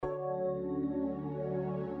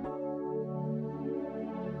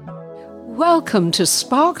Welcome to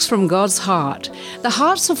Sparks from God's Heart, the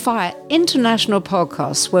Hearts of Fire International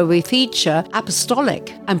podcast, where we feature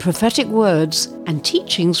apostolic and prophetic words and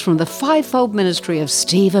teachings from the fivefold ministry of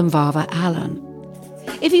Steve and Varvah Allen.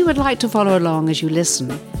 If you would like to follow along as you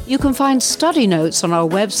listen, you can find study notes on our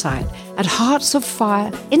website at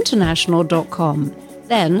heartsoffireinternational.com,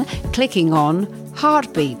 then clicking on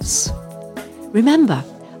Heartbeats. Remember,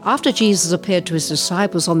 after Jesus appeared to his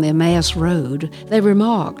disciples on the Emmaus Road, they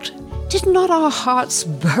remarked, "Did not our hearts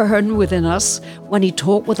burn within us when he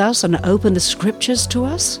talked with us and opened the scriptures to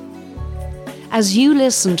us?" As you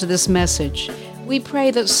listen to this message, we pray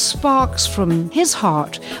that sparks from his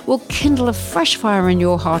heart will kindle a fresh fire in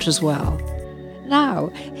your heart as well. Now,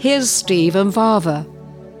 here's Steve and Varvah.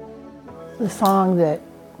 The song that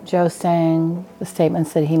Joe sang, the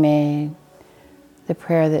statements that he made, the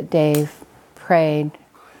prayer that Dave prayed.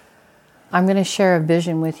 I'm going to share a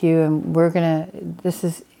vision with you, and let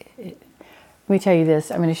me tell you this.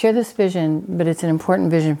 I'm going to share this vision, but it's an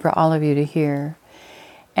important vision for all of you to hear.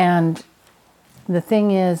 And the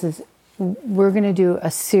thing is we're going to do a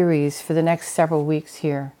series for the next several weeks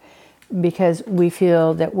here, because we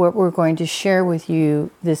feel that what we're going to share with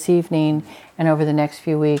you this evening and over the next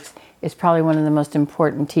few weeks is probably one of the most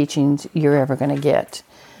important teachings you're ever going to get.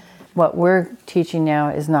 What we're teaching now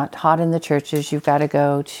is not taught in the churches. You've got to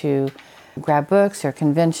go to grab books or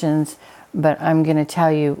conventions. But I'm going to tell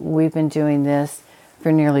you, we've been doing this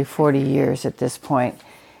for nearly 40 years at this point.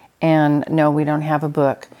 And no, we don't have a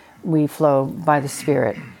book. We flow by the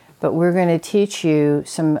Spirit. But we're going to teach you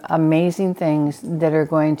some amazing things that are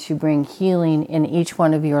going to bring healing in each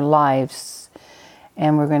one of your lives.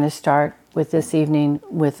 And we're going to start with this evening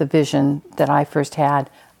with a vision that I first had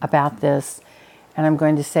about this. And I'm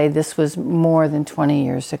going to say this was more than 20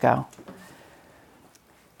 years ago.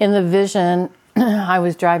 In the vision, I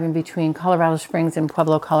was driving between Colorado Springs and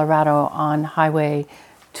Pueblo, Colorado on Highway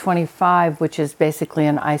 25, which is basically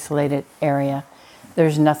an isolated area.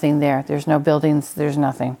 There's nothing there. There's no buildings. There's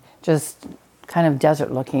nothing. Just kind of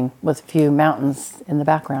desert looking with a few mountains in the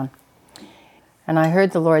background. And I heard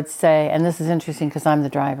the Lord say, and this is interesting because I'm the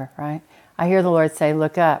driver, right? I hear the Lord say,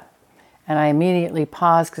 "Look up." And I immediately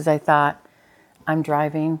paused because I thought, I'm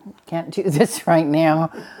driving, can't do this right now.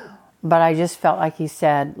 But I just felt like he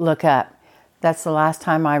said, "Look up." That's the last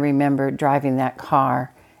time I remember driving that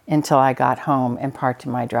car until I got home and parked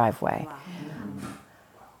in my driveway. Wow.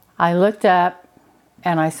 I looked up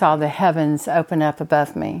and I saw the heavens open up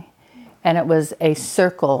above me. And it was a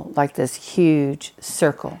circle, like this huge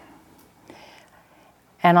circle.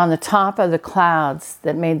 And on the top of the clouds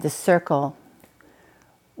that made the circle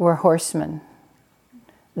were horsemen.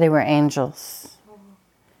 They were angels.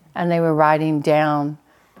 And they were riding down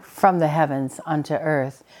from the heavens onto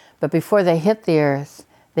earth. But before they hit the earth,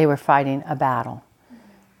 they were fighting a battle.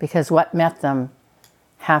 Because what met them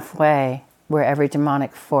halfway were every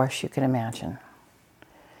demonic force you could imagine.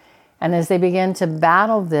 And as they began to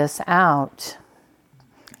battle this out,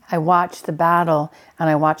 I watched the battle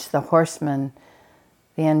and I watched the horsemen,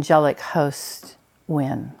 the angelic host,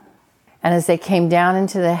 win. And as they came down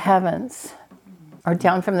into the heavens, or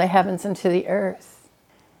down from the heavens into the earth,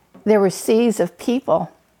 there were seas of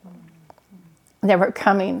people that were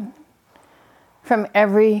coming from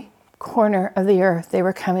every corner of the earth. They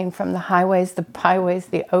were coming from the highways, the byways,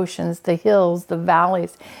 the oceans, the hills, the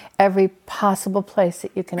valleys, every possible place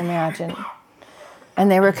that you can imagine. And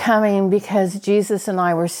they were coming because Jesus and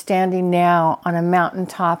I were standing now on a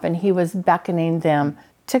mountaintop and he was beckoning them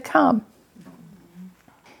to come.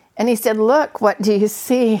 And he said, "Look, what do you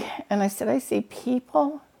see?" And I said, "I see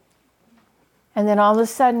people." And then all of a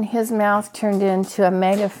sudden his mouth turned into a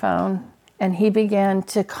megaphone. And he began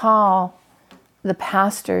to call the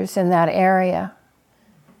pastors in that area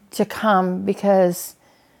to come because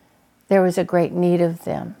there was a great need of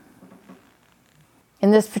them. In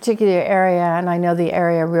this particular area, and I know the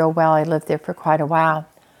area real well, I lived there for quite a while,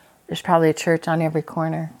 there's probably a church on every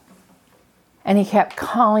corner. And he kept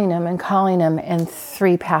calling them, and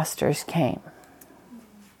 3 pastors came.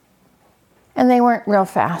 And they weren't real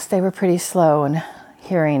fast. They were pretty slow in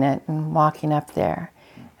hearing it and walking up there.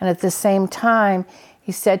 And at the same time,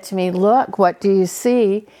 he said to me, "Look, what do you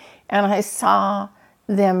see?" And I saw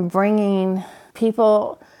them bringing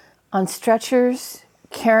people on stretchers,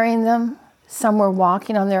 carrying them. Some were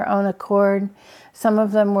walking on their own accord. Some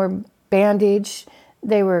of them were bandaged.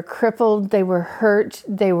 They were crippled. They were hurt.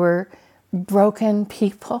 They were broken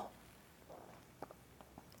people.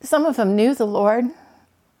 Some of them knew the Lord.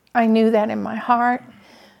 I knew that in my heart.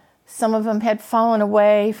 Some of them had fallen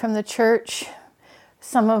away from the church.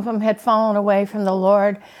 Some of them had fallen away from the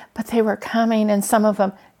Lord, but they were coming, and some of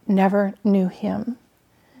them never knew him.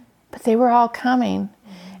 But they were all coming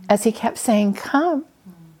as he kept saying, come,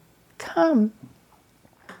 come.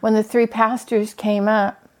 When the 3 pastors came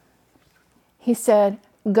up, he said,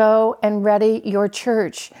 go and ready your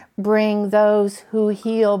church. Bring those who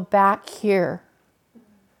heal back here.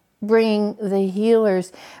 Bring the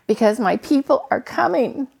healers, because my people are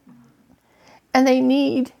coming and they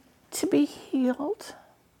need to be healed.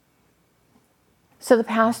 So the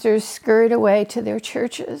pastors scurried away to their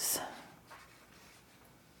churches,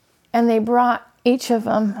 and they brought each of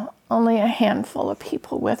them only a handful of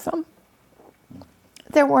people with them.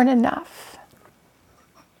 There weren't enough.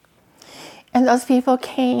 And those people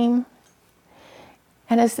came,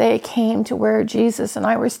 and as they came to where Jesus and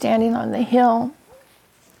I were standing on the hill,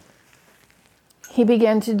 he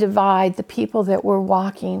began to divide the people that were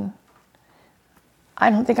walking. I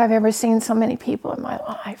don't think I've ever seen so many people in my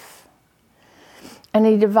life. And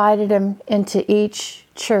he divided them into each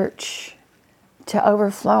church to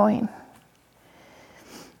overflowing.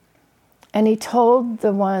 And he told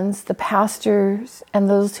the ones, the pastors and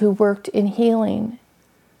those who worked in healing,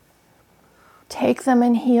 take them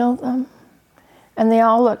and heal them. And they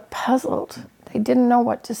all looked puzzled. They didn't know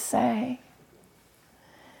what to say.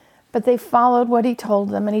 But they followed what he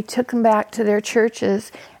told them, and he took them back to their churches.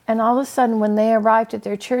 And all of a sudden, when they arrived at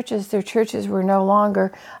their churches were no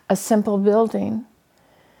longer a simple building,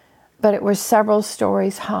 but it was several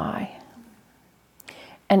stories high.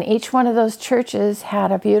 And each one of those churches had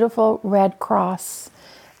a beautiful red cross.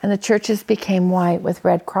 And the churches became white with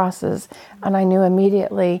red crosses. And I knew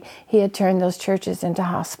immediately he had turned those churches into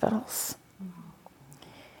hospitals.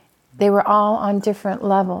 They were all on different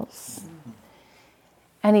levels.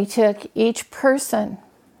 And he took each person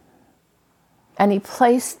and he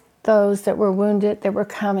placed those that were wounded, that were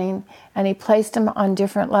coming, and he placed them on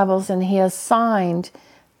different levels, and he assigned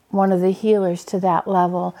one of the healers to that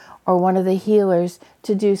level, or one of the healers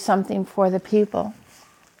to do something for the people.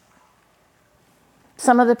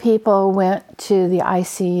 Some of the people went to the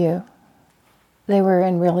ICU. They were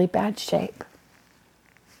in really bad shape.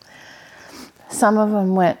 Some of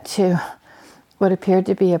them went to what appeared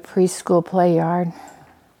to be a preschool play yard.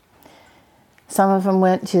 Some of them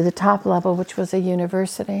went to the top level, which was a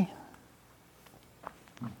university.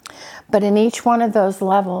 But in each one of those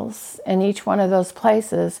levels, in each one of those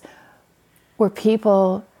places, were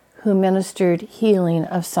people who ministered healing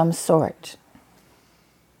of some sort.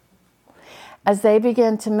 As they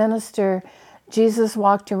began to minister, Jesus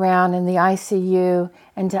walked around in the ICU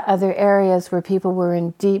and to other areas where people were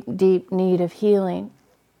in deep, deep need of healing.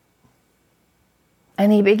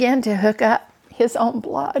 And he began to hook up his own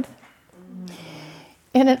blood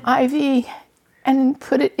in an IV and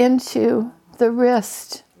put it into the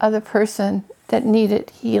wrist of the person that needed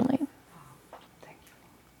healing.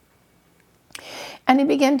 And he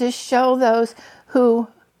began to show those who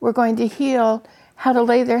were going to heal how to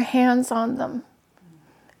lay their hands on them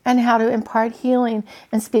and how to impart healing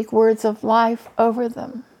and speak words of life over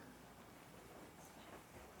them.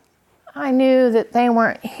 I knew that they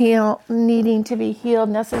weren't needing to be healed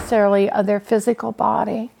necessarily of their physical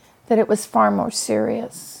body, that it was far more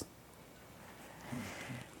serious.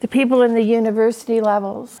 The people in the university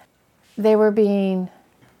levels, they were being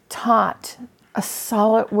taught a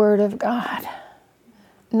solid word of God,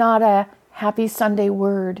 not a happy Sunday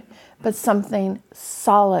word, but something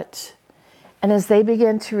solid. And as they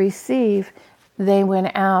began to receive, they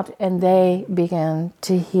went out and they began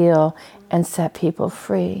to heal and set people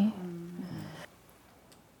free.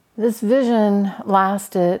 This vision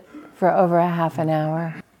lasted for over a half an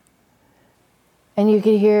hour. And you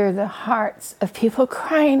could hear the hearts of people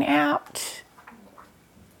crying out.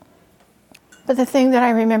 But the thing that I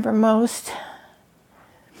remember most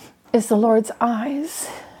is the Lord's eyes,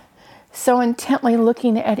 so intently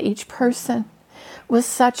looking at each person with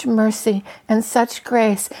such mercy and such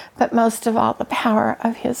grace, but most of all, the power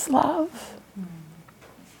of his love.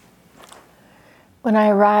 When I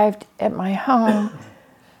arrived at my home,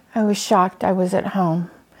 I was shocked I was at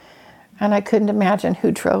home. And I couldn't imagine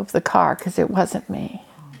who drove the car because it wasn't me.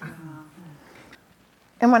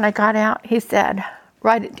 And when I got out, he said,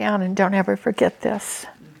 write it down and don't ever forget this.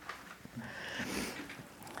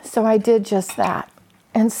 So I did just that.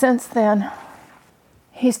 And since then,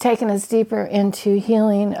 he's taken us deeper into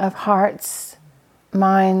healing of hearts,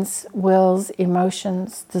 minds, wills,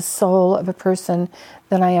 emotions, the soul of a person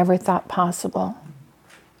than I ever thought possible.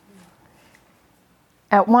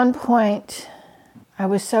 At one point, I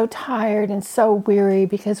was so tired and so weary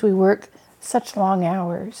because we work such long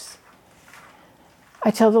hours. I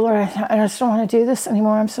told the Lord, I just don't want to do this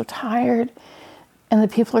anymore. I'm so tired. And the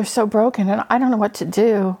people are so broken and I don't know what to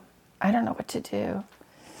do. I don't know what to do.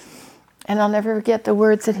 And I'll never forget the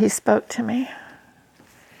words that he spoke to me.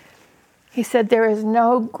 He said, there is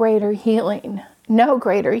no greater healing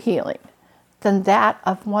than that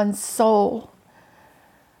of one's soul,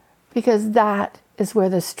 because that is where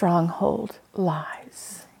the stronghold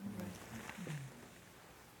lies.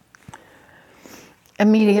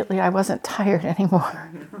 Immediately, I wasn't tired anymore.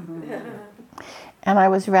 And I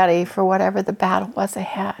was ready for whatever the battle was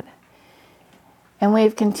ahead. And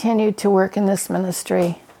we've continued to work in this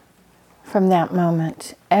ministry from that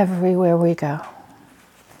moment, everywhere we go.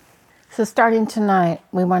 So starting tonight,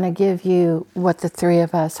 we want to give you what the three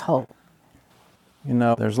of us hold. You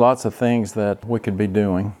know, there's lots of things that we could be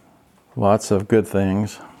doing. Lots of good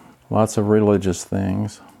things. Lots of religious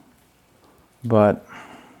things. But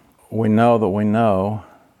we know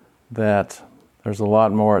that there's a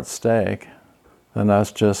lot more at stake than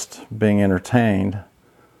us just being entertained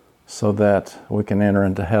so that we can enter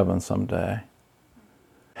into heaven someday.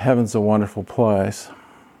 Heaven's a wonderful place,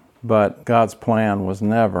 but God's plan was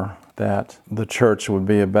never that the church would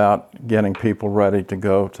be about getting people ready to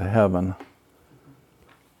go to heaven.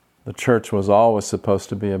 The church was always supposed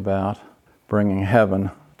to be about bringing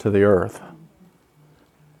heaven to the earth.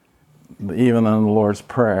 Even in the Lord's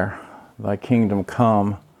Prayer, thy kingdom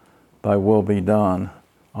come, thy will be done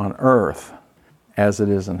on earth as it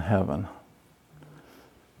is in heaven.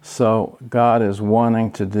 So God is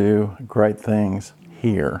wanting to do great things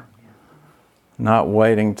here, not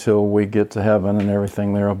waiting till we get to heaven and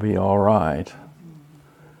everything there will be all right.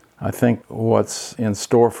 I think what's in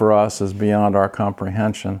store for us is beyond our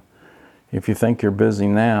comprehension. If you think you're busy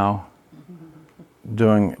now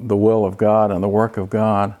doing the will of God and the work of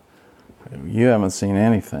God, you haven't seen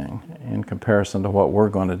anything in comparison to what we're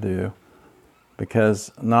going to do.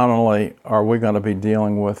 Because not only are we going to be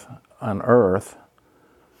dealing with an earth,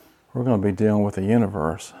 we're going to be dealing with a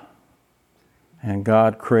universe. And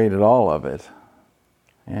God created all of it.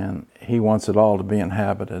 And He wants it all to be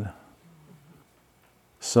inhabited.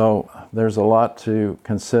 So there's a lot to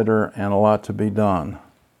consider and a lot to be done.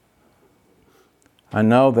 I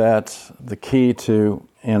know that the key to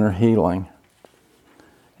inner healing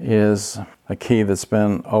is a key that's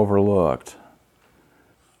been overlooked.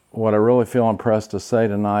 What I really feel impressed to say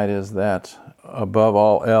tonight is that above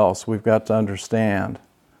all else, we've got to understand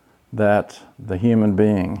that the human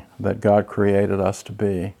being that God created us to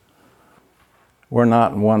be, we're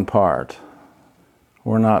not in one part.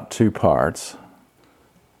 We're not two parts.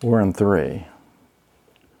 We're in three.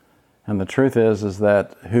 And the truth is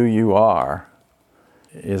that who you are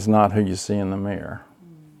is not who you see in the mirror.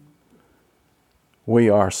 We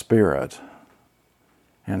are spirit.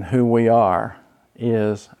 And who we are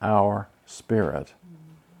is our spirit.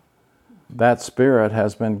 That spirit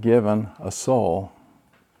has been given a soul.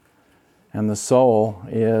 And the soul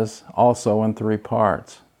is also in three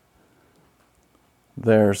parts.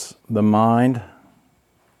 There's the mind,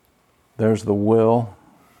 there's the will,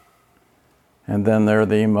 and then there are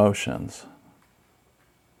the emotions.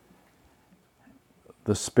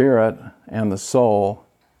 The spirit and the soul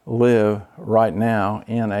live right now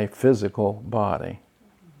in a physical body.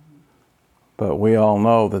 But we all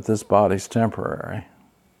know that this body's temporary.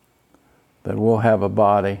 That we'll have a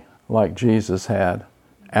body like Jesus had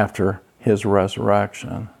after His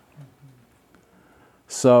resurrection.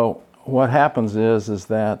 So what happens is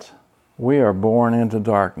that we are born into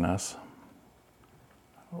darkness.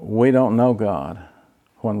 We don't know God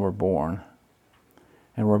when we're born.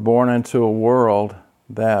 And we're born into a world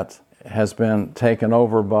that has been taken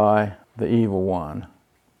over by the evil one.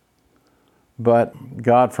 But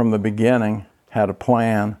God from the beginning had a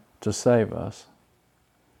plan to save us.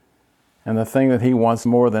 And the thing that He wants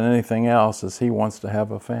more than anything else is He wants to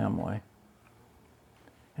have a family.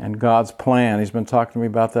 And God's plan, He's been talking to me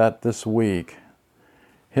about that this week.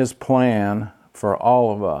 His plan for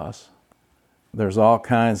all of us, there's all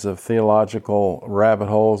kinds of theological rabbit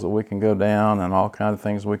holes that we can go down and all kinds of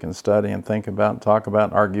things we can study and think about and talk about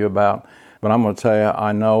and argue about. But I'm going to tell you,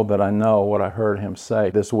 I know what I heard Him say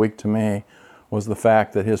this week to me was the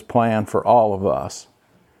fact that His plan for all of us,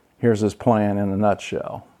 here's His plan in a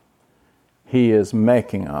nutshell. He is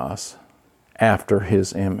making us after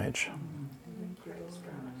His image.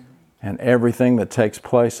 And everything that takes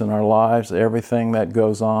place in our lives, everything that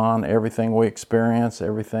goes on, everything we experience,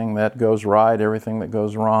 everything that goes right, everything that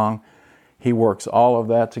goes wrong, He works all of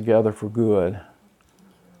that together for good,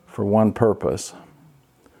 for one purpose,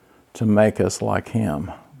 to make us like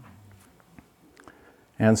Him.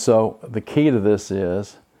 And so the key to this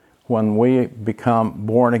is when we become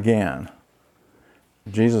born again,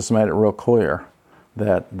 Jesus made it real clear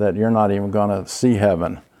that you're not even going to see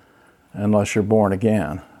heaven unless you're born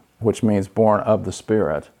again, which means born of the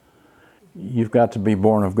Spirit. you've got to be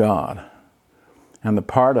born of God. And the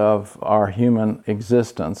part of our human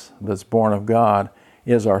existence that's born of God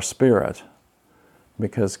is our spirit,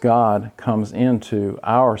 because God comes into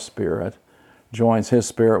our spirit, joins His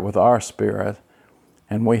spirit with our spirit,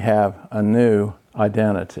 and we have a new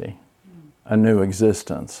identity, a new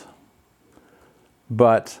existence.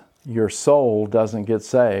 But your soul doesn't get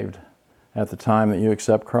saved at the time that you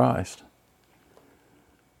accept Christ.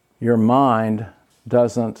 Your mind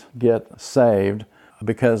doesn't get saved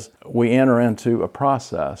because we enter into a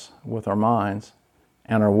process with our minds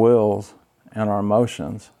and our wills and our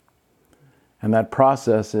emotions. And that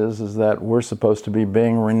process is that we're supposed to be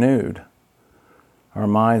being renewed. Our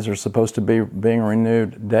minds are supposed to be being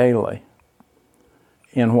renewed daily.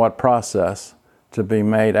 In what process? To be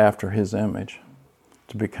made after His image,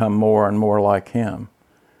 to become more and more like Him.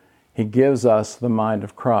 He gives us the mind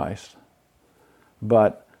of Christ,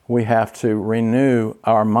 but we have to renew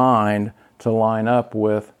our mind to line up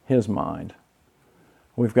with His mind.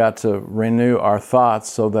 We've got to renew our thoughts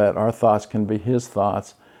so that our thoughts can be His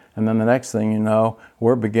thoughts, and then the next thing you know,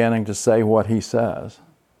 we're beginning to say what He says.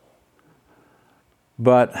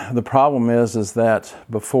 But the problem is that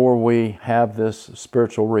before we have this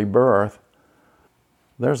spiritual rebirth,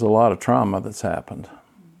 there's a lot of trauma that's happened.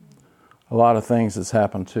 A lot of things that's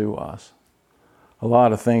happened to us. A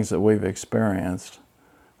lot of things that we've experienced,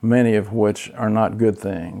 many of which are not good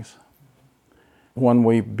things. When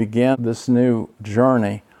we begin this new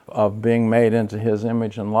journey of being made into His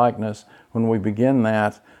image and likeness, when we begin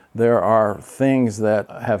that, there are things that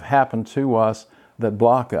have happened to us that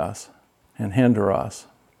block us and hinder us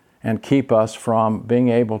and keep us from being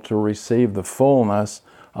able to receive the fullness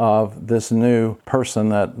of this new person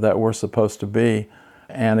that we're supposed to be.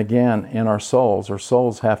 And again, in our souls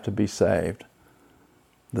have to be saved.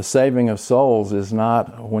 The saving of souls is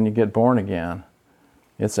not when you get born again.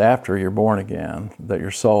 It's after you're born again that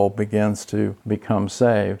your soul begins to become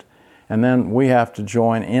saved. And then we have to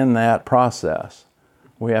join in that process.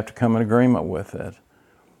 We have to come in agreement with it.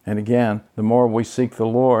 And again, the more we seek the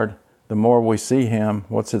Lord, the more we see Him,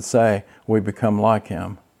 what's it say? We become like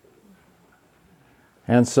Him.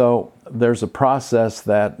 And so there's a process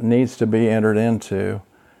that needs to be entered into,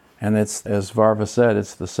 and it's, as Varvah said,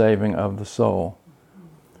 it's the saving of the soul.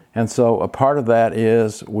 And so a part of that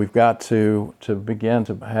is we've got to begin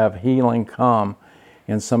to have healing come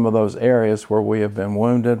in some of those areas where we have been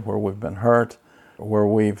wounded, where we've been hurt, where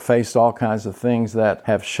we've faced all kinds of things that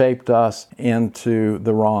have shaped us into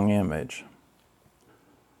the wrong image.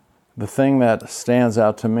 The thing that stands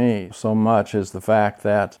out to me so much is the fact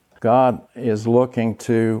that God is looking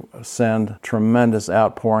to send tremendous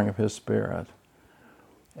outpouring of His Spirit.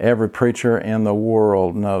 Every preacher in the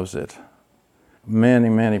world knows it. Many,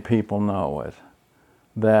 many people know it,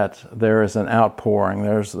 that there is an outpouring,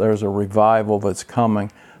 there's a revival that's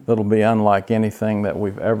coming that'll be unlike anything that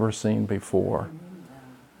we've ever seen before.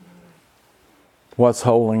 What's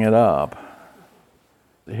holding it up?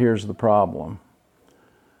 Here's the problem.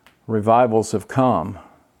 Revivals have come,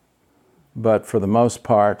 but for the most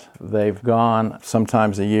part, they've gone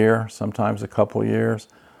sometimes a year, sometimes a couple years.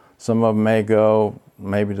 Some of them may go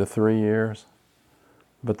maybe to 3 years.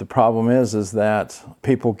 But the problem is that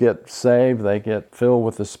people get saved, they get filled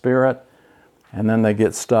with the Spirit, and then they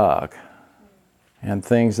get stuck. And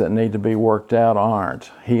things that need to be worked out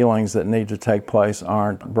aren't. Healings that need to take place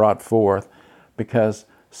aren't brought forth, because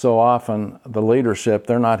so often the leadership,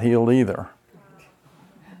 they're not healed either.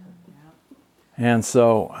 And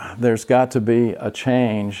so there's got to be a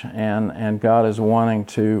change, and God is wanting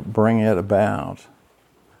to bring it about.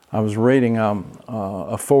 I was reading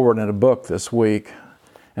a foreword in a book this week,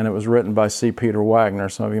 and it was written by C. Peter Wagner.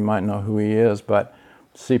 Some of you might know who he is, but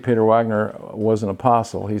C. Peter Wagner was an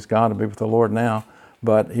apostle. He's gone to be with the Lord now,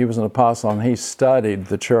 but he was an apostle, and he studied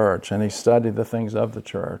the church, and he studied the things of the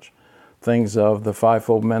church, things of the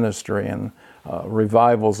fivefold ministry, and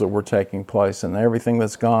revivals that were taking place, and everything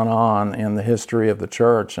that's gone on in the history of the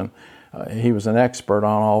church, and he was an expert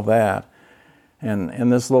on all that. And in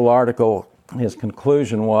this little article, his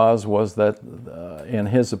conclusion was that, in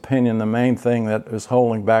his opinion, the main thing that is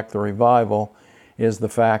holding back the revival is the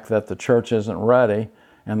fact that the church isn't ready,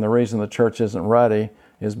 and the reason the church isn't ready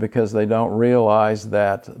is because they don't realize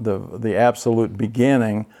that the absolute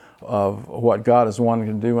beginning of what God is wanting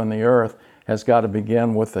to do in the earth has got to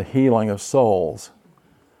begin with the healing of souls.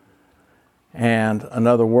 And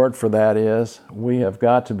another word for that is we have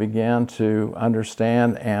got to begin to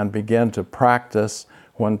understand and begin to practice.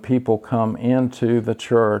 When people come into the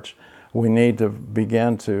church, we need to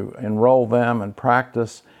begin to enroll them and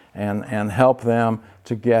practice and help them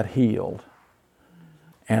to get healed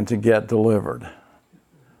and to get delivered,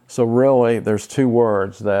 So really, there's two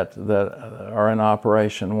words that are in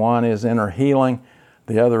operation. One is inner healing,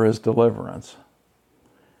 the other is deliverance.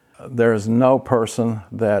 There's no person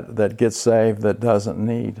that gets saved that doesn't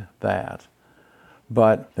need that.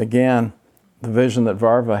 But again, the vision that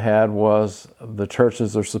Varvah had was the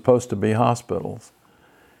churches are supposed to be hospitals.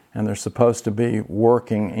 And they're supposed to be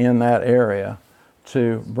working in that area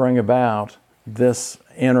to bring about this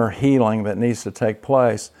inner healing that needs to take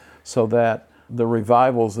place so that the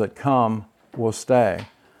revivals that come will stay.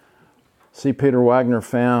 C. Peter Wagner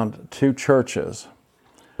found two churches.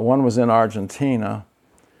 One was in Argentina,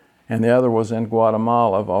 and the other was in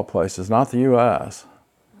Guatemala, of all places, not the U.S.,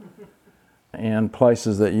 in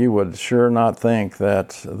places that you would sure not think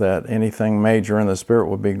that anything major in the spirit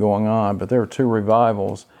would be going on. But there were two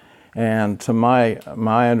revivals, and to my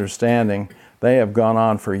understanding, they have gone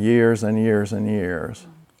on for years and years and years.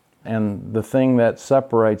 And the thing that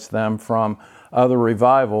separates them from other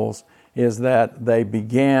revivals is that they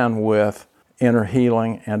began with inner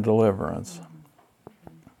healing and deliverance.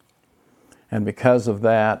 And because of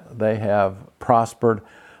that, they have prospered.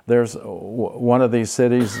 There's one of these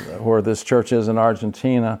cities where this church is in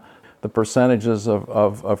Argentina, the percentages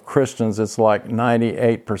of Christians, it's like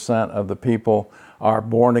 98% of the people are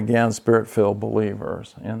born-again, spirit-filled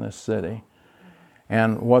believers in this city.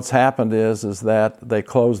 And what's happened is that they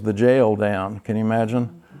closed the jail down, can you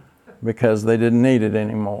imagine? Because they didn't need it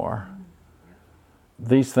anymore.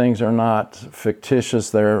 These things are not fictitious,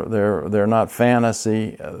 they're not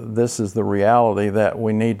fantasy. This is the reality that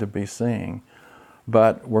we need to be seeing.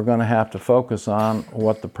 But we're going to have to focus on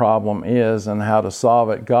what the problem is and how to solve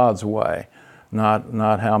it God's way, not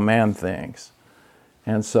how man thinks.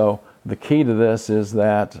 And so the key to this is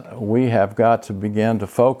that we have got to begin to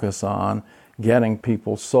focus on getting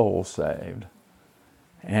people's souls saved.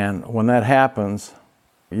 And when that happens,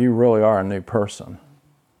 you really are a new person.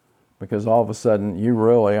 Because all of a sudden, you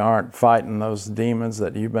really aren't fighting those demons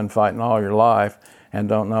that you've been fighting all your life and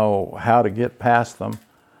don't know how to get past them.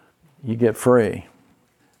 You get free.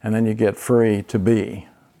 And then you get free to be.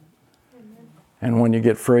 And when you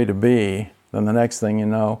get free to be, then the next thing you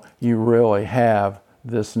know, you really have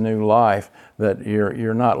this new life that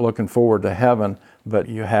you're not looking forward to heaven, but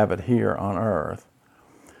you have it here on earth.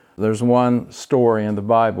 There's one story in the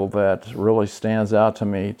Bible that really stands out to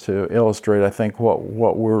me to illustrate, I think, what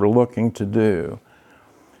we're looking to do.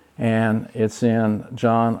 And it's in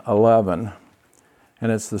John 11.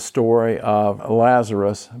 And it's the story of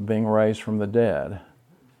Lazarus being raised from the dead.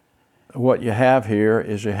 What you have here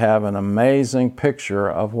is you have an amazing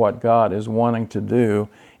picture of what God is wanting to do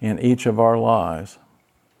in each of our lives.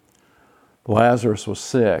 Lazarus was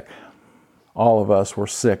sick. All of us were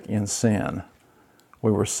sick in sin.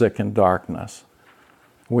 We were sick in darkness.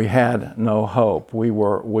 We had no hope. We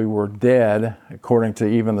were dead, according to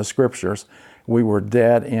even the scriptures. We were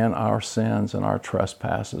dead in our sins and our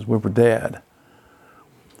trespasses. We were dead.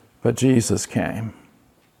 But Jesus came.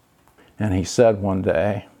 And he said one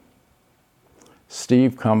day,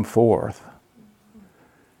 Steve, come forth.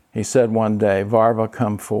 He said one day, Varvah,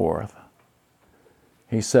 come forth.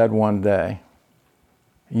 He said one day,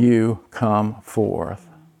 you come forth.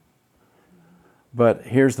 But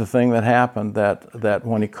here's the thing that happened, that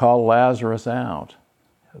when he called Lazarus out,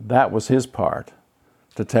 that was his part,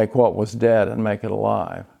 to take what was dead and make it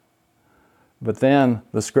alive. But then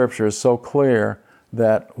the scripture is so clear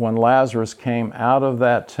that when Lazarus came out of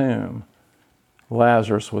that tomb,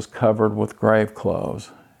 Lazarus was covered with grave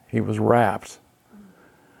clothes. He was wrapped.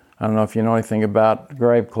 I don't know if you know anything about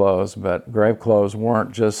grave clothes, but grave clothes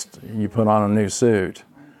weren't just you put on a new suit.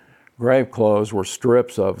 Grave clothes were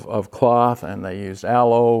strips of cloth, and they used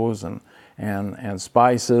aloes and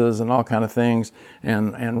spices and all kind of things,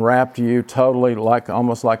 and wrapped you totally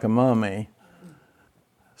almost like a mummy.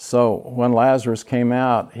 So when Lazarus came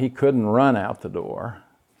out, he couldn't run out the door.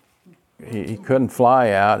 He couldn't fly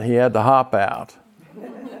out. He had to hop out.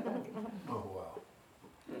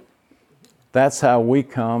 That's how we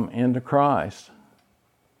come into Christ.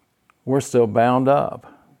 We're still bound up.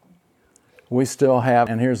 We still have,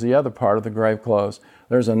 and here's the other part of the grave clothes.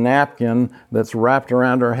 There's a napkin that's wrapped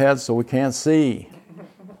around our heads so we can't see.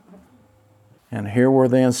 And here were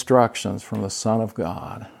the instructions from the Son of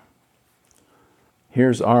God.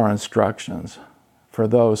 Here's our instructions for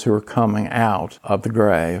those who are coming out of the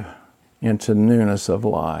grave into newness of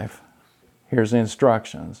life. Here's the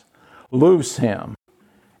instructions. Loose him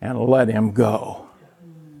and let him go.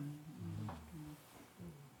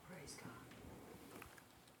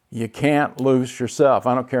 You can't loose yourself.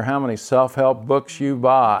 I don't care how many self-help books you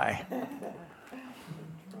buy.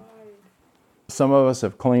 Some of us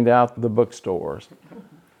have cleaned out the bookstores.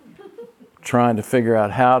 trying to figure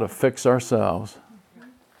out how to fix ourselves.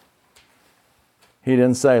 He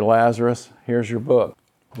didn't say, Lazarus, here's your book.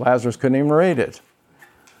 Lazarus couldn't even read it.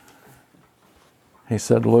 He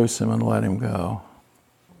said, loose him and let him go.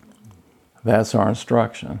 That's our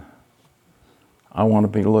instruction. I want to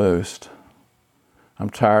be loosed. I'm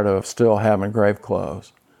tired of still having grave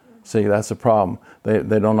clothes. See, that's the problem.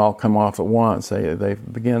 They don't all come off at once. They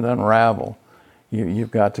begin to unravel.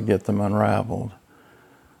 You've got to get them unraveled.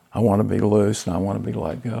 I want to be loose and I want to be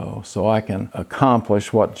let go so I can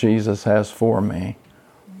accomplish what Jesus has for me,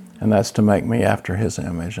 and that's to make me after His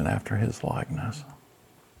image and after His likeness.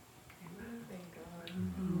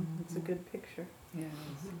 That's a good picture. Yes.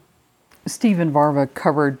 Steve and Varvah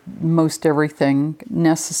covered most everything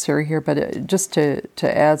necessary here, but just to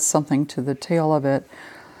add something to the tail of it,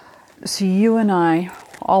 so you and I,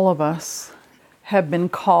 all of us, have been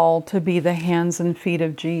called to be the hands and feet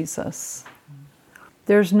of Jesus.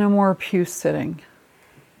 There's no more pew sitting.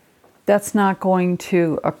 That's not going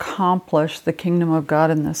to accomplish the kingdom of God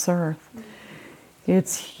in this earth.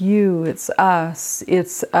 It's you, it's us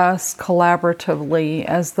collaboratively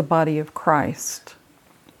as the body of Christ.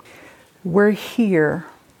 We're here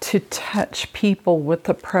to touch people with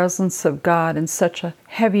the presence of God in such a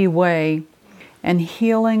heavy way, and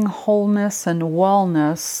healing, wholeness, and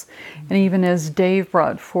wellness, and even as Dave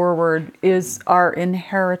brought forward, is our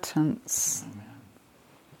inheritance.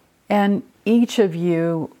 And each of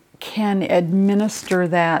you can administer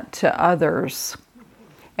that to others.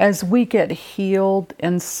 As we get healed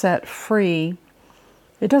and set free,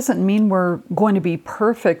 it doesn't mean we're going to be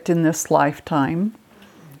perfect in this lifetime.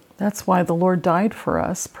 That's why the Lord died for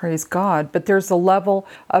us, praise God. But there's a level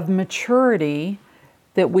of maturity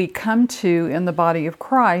that we come to in the body of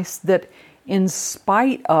Christ that, in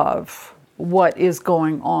spite of what is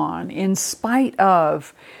going on, in spite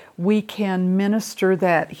of, we can minister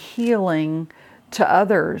that healing to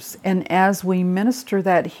others. And as we minister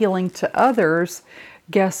that healing to others,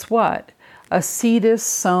 guess what? A seed is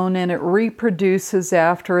sown and it reproduces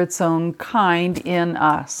after its own kind in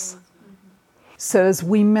us. So as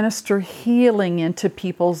we minister healing into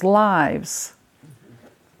people's lives,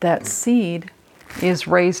 that seed is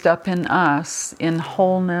raised up in us in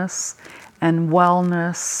wholeness and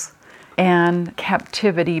wellness and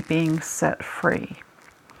captivity being set free.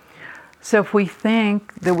 So if we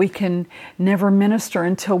think that we can never minister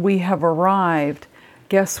until we have arrived,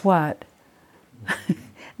 guess what?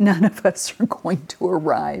 None of us are going to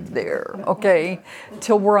arrive there, okay?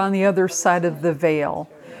 Till we're on the other side of the veil.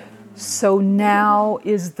 So now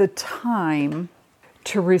is the time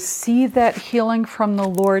to receive that healing from the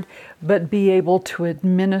Lord, but be able to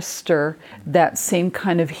administer that same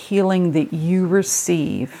kind of healing that you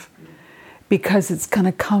receive, because it's going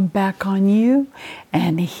to come back on you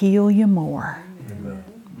and heal you more. Amen.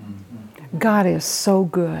 God is so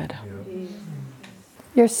good.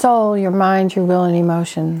 Your soul, your mind, your will, and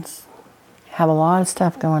emotions have a lot of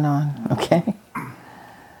stuff going on, okay?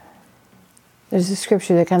 There's a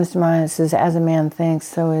scripture that comes to mind that says, as a man thinks,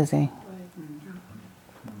 so is he.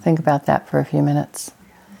 Think about that for a few minutes.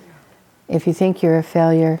 If you think you're a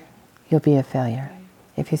failure, you'll be a failure.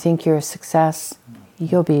 If you think you're a success,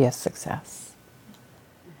 you'll be a success.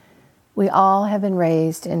 We all have been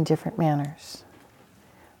raised in different manners.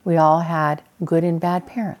 We all had good and bad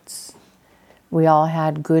parents. We all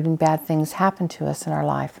had good and bad things happen to us in our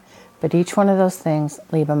life. But each one of those things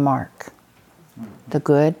leave a mark. The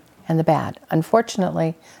good and the bad.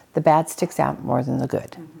 Unfortunately, the bad sticks out more than the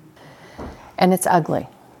good. And it's ugly.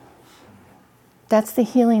 That's the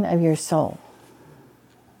healing of your soul.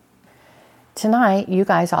 Tonight, you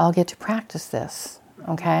guys all get to practice this,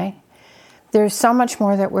 okay? There's so much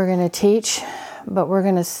more that we're going to teach, but we're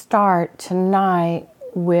going to start tonight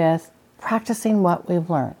with practicing what we've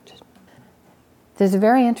learned. There's a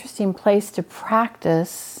very interesting place to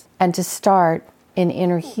practice and to start in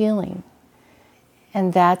inner healing,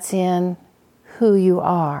 and that's in who you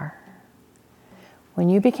are. When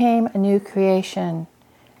you became a new creation,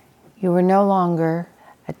 you were no longer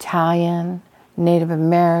Italian, Native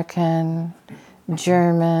American,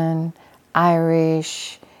 German,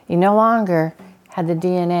 Irish. You no longer had the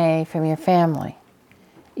DNA from your family.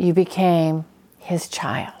 You became His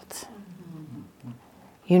child.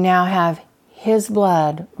 You now have His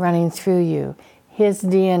blood running through you, His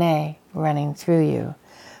DNA running through you.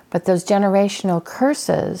 But those generational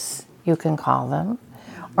curses, you can call them,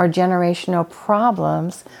 or generational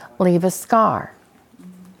problems, leave a scar.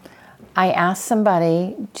 I asked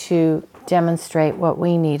somebody to demonstrate what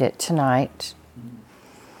we needed tonight.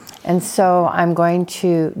 And so I'm going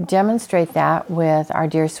to demonstrate that with our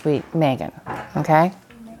dear sweet Megan, okay?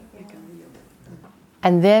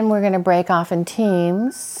 And then we're going to break off in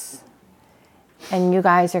teams, and you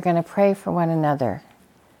guys are going to pray for one another.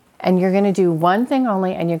 And you're going to do one thing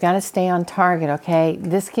only, and you're going to stay on target, okay?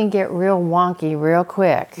 This can get real wonky real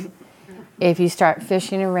quick if you start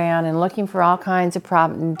fishing around and looking for all kinds of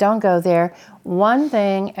problems. Don't go there. One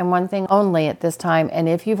thing and one thing only at this time. And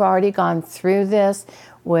if you've already gone through this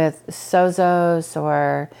with sozos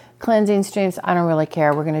or cleansing streams, I don't really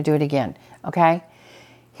care. We're going to do it again, okay?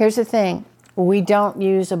 Here's the thing. We don't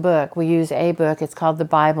use a book. We use a book. It's called the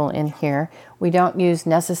Bible in here. We don't use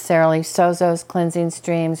necessarily sozos, cleansing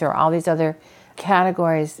streams, or all these other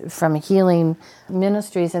categories from healing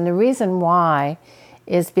ministries. And the reason why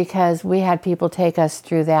is because we had people take us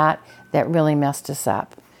through that really messed us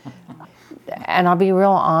up. And I'll be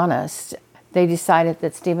real honest. They decided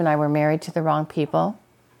that Steve and I were married to the wrong people.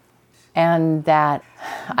 And that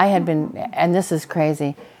I had been, and this is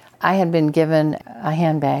crazy, I had been given a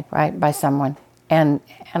handbag, right, by someone. And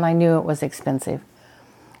I knew it was expensive.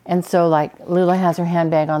 And so, like, Lula has her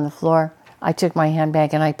handbag on the floor. I took my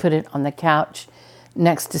handbag and I put it on the couch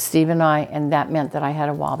next to Steve and I, and that meant that I had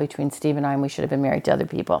a wall between Steve and I, and we should have been married to other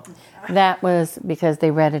people. That was because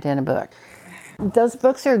they read it in a book. Those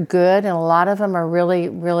books are good, and a lot of them are really,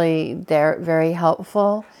 really, they're very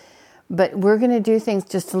helpful. But we're going to do things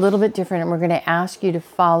just a little bit different, and we're going to ask you to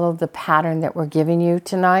follow the pattern that we're giving you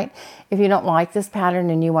tonight. If you don't like this pattern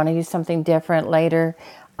and you want to use something different later,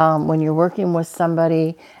 when you're working with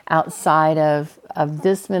somebody outside of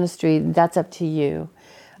this ministry, that's up to you.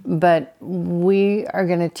 But we are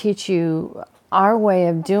going to teach you our way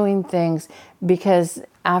of doing things, because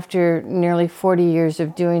after nearly 40 years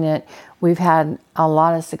of doing it, we've had a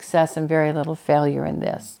lot of success and very little failure in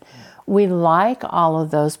this. We like all of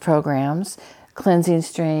those programs, cleansing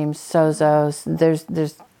streams, sozos,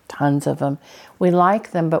 there's tons of them. We like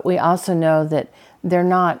them, but we also know that they're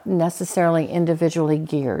not necessarily individually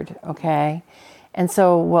geared, okay? And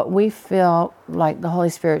so what we feel like the Holy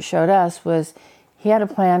Spirit showed us was He had a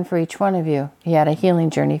plan for each one of you. He had a healing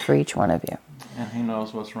journey for each one of you. And He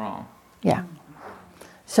knows what's wrong. Yeah.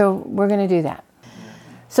 So we're going to do that.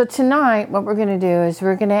 So tonight, what we're going to do is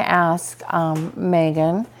we're going to ask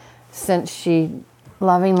Megan, since she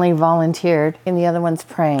lovingly volunteered, and the other one's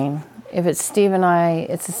praying. If it's Steve and I,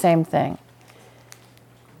 it's the same thing.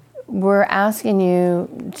 We're asking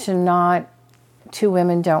you to not, two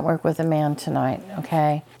women don't work with a man tonight,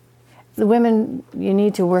 okay? The women, you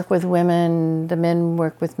need to work with women, the men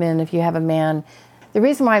work with men if you have a man. The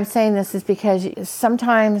reason why I'm saying this is because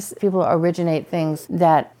sometimes people originate things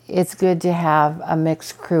that it's good to have a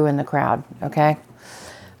mixed crew in the crowd, okay?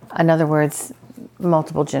 In other words,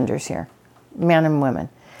 multiple genders here, men and women.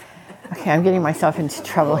 Okay, I'm getting myself into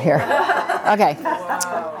trouble here. Okay,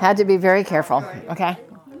 had to be very careful, okay?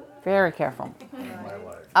 Very careful.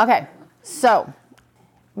 Okay, so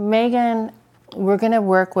Megan, we're going to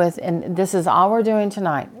work with, and this is all we're doing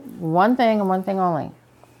tonight, one thing and one thing only.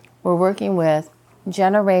 We're working with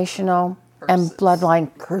generational and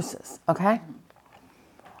bloodline curses, okay?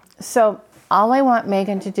 So all I want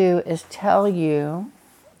Megan to do is tell you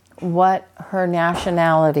what her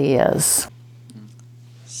nationality is.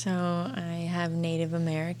 So I have Native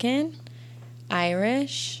American,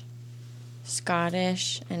 Irish,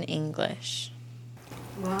 Scottish, and English.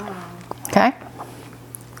 Wow. Okay?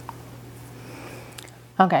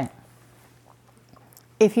 Okay.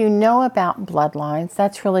 If you know about bloodlines,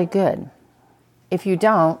 that's really good. If you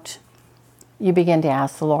don't, you begin to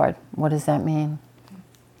ask the Lord, what does that mean?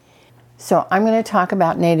 So I'm going to talk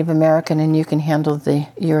about Native American, and you can handle the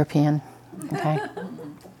European, okay?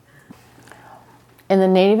 In the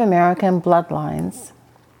Native American bloodlines,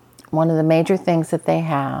 one of the major things that they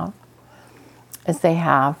have is they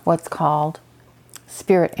have what's called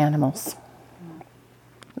spirit animals.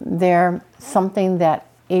 They're something that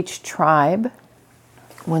each tribe,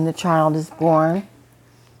 when the child is born,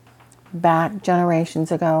 back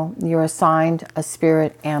generations ago, you're assigned a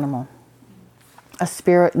spirit animal. A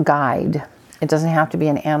spirit guide. It doesn't have to be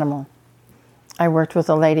an animal. I worked with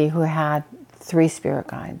a lady who had 3 spirit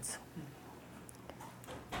guides.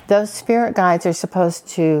 Those spirit guides are supposed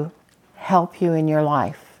to help you in your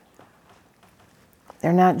life.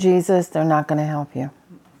 They're not Jesus, they're not going to help you.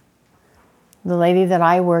 The lady that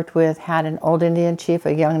I worked with had an old Indian chief,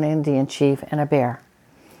 a young Indian chief, and a bear.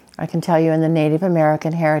 I can tell you in the Native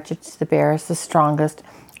American heritage, the bear is the strongest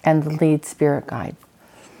and the lead spirit guide.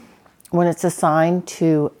 When it's assigned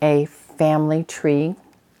to a family tree,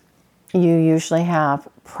 you usually have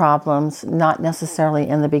problems, not necessarily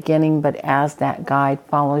in the beginning, but as that guide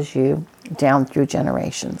follows you down through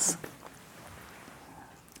generations.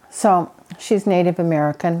 So she's Native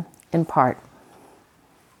American in part.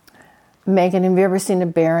 Megan, have you ever seen a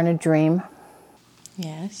bear in a dream?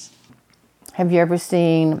 Yes. Have you ever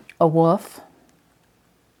seen a wolf?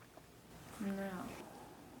 No.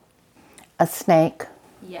 A snake?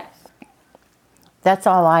 Yes. That's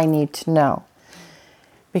all I need to know,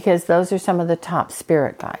 because those are some of the top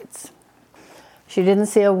spirit guides. She didn't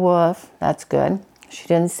see a wolf. That's good. She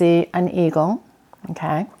didn't see an eagle.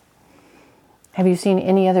 Okay. Have you seen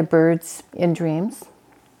any other birds in dreams?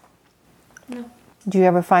 No. Do you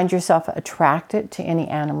ever find yourself attracted to any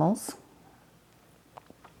animals?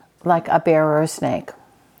 Like a bear or a snake?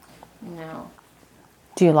 No.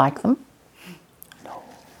 Do you like them? No.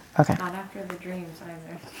 Okay. Not after the dreams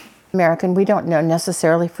either. American, we don't know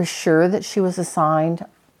necessarily for sure that she was assigned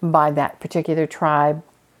by that particular tribe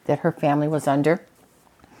that her family was under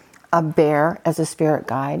a bear as a spirit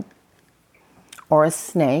guide or a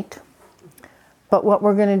snake. But what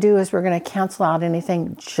we're going to do is we're going to cancel out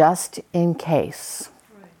anything just in case.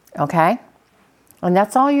 Okay? And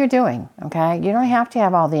that's all you're doing. Okay? You don't have to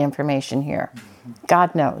have all the information here.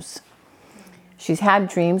 God knows. She's had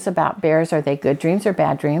dreams about bears. Are they good dreams or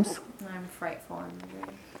bad dreams? I'm frightful in the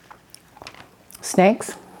dreams.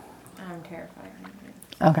 Snakes? I'm terrified in the dreams.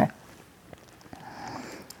 Okay.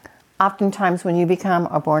 Oftentimes when you become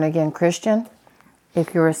a born-again Christian,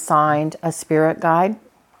 if you're assigned a spirit guide,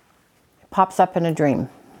 it pops up in a dream.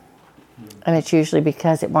 And it's usually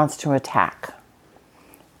because it wants to attack.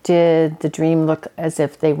 Did the dream look as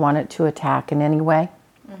if they wanted to attack in any way?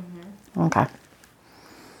 Mm-hmm. Okay.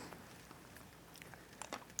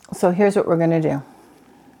 So here's what we're going to do.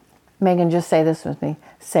 Megan, just say this with me.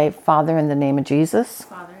 Say, Father, in the name of Jesus.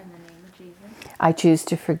 Father, in the name of Jesus. I choose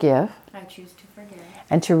to forgive. I choose to forgive.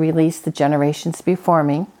 And to release the generations before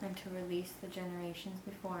me. And to release the generations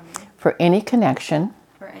before me. For any connection.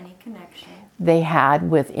 For any connection. They had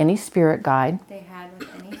with any spirit guide. They had with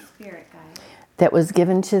any spirit guide. That was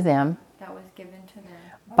given to them. That was given to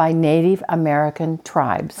them. By Native American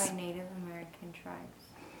tribes. By Native American tribes.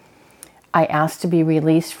 I ask to be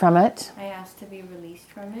released from it. I ask to be released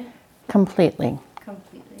from it. Completely.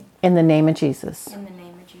 Completely. In the name of Jesus. In the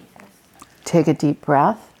name of Jesus. Take a deep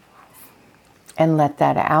breath and let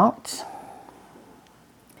that out.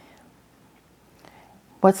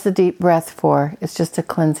 What's the deep breath for? It's just a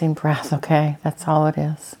cleansing breath, okay? That's all it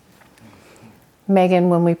is. Megan,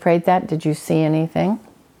 when we prayed that, did you see anything?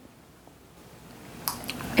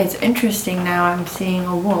 It's interesting now I'm seeing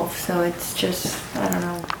a wolf, so it's just, I don't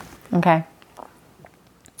know. Okay.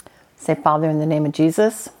 Say, Father, in the name of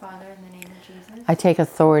Jesus. Father, in the name of Jesus. I take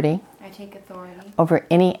authority. I take authority. Over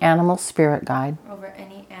any animal spirit guide. Over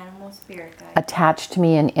any animal spirit guide. Attached to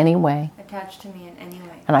me in any way. Attached to me in any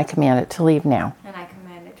way. And I command it to leave now. And I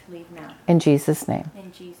command it to leave now. In Jesus' name.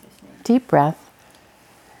 In Jesus' name. Deep breath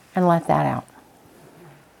and let that out.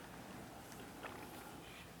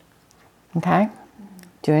 Okay?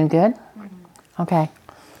 Doing good? Okay.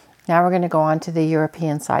 Now we're going to go on to the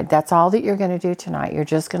European side. That's all that you're going to do tonight. You're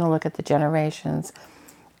just going to look at the generations,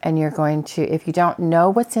 and you're going to, if you don't know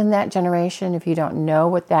what's in that generation, if you don't know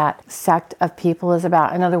what that sect of people is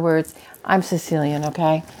about, in other words, I'm Sicilian,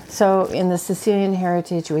 okay? So in the Sicilian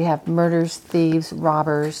heritage, we have murders, thieves,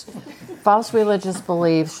 robbers, false religious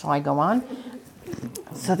beliefs. Shall I go on?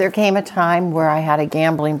 So there came a time where I had a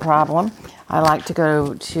gambling problem. I like to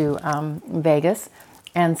go to Vegas.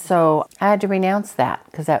 And so I had to renounce that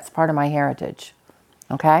because that's part of my heritage.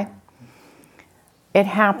 Okay? It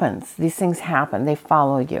happens. These things happen. They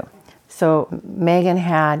follow you. So Megan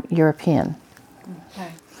had European. Okay.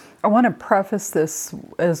 I want to preface this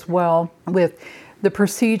as well with the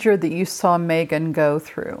procedure that you saw Megan go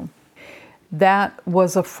through. That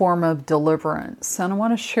was a form of deliverance. And I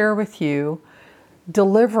want to share with you,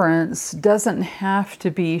 deliverance doesn't have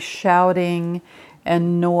to be shouting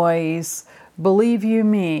and noise. Believe you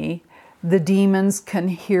me, the demons can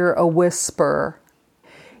hear a whisper.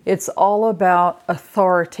 It's all about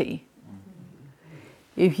authority.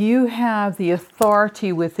 If you have the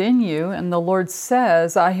authority within you, and the Lord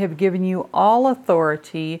says, I have given you all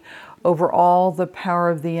authority over all the power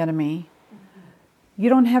of the enemy. You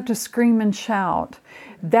don't have to scream and shout.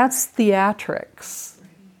 That's theatrics.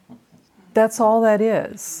 That's all that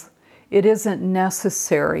is. It isn't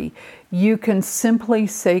necessary. You can simply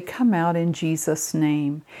say, come out in Jesus'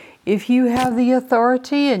 name. If you have the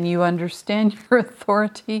authority and you understand your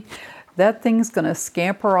authority, that thing's going to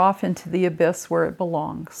scamper off into the abyss where it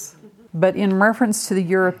belongs. But in reference to the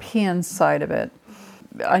European side of it,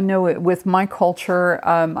 I know it, with my culture,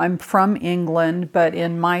 I'm from England, but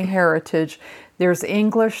in my heritage, there's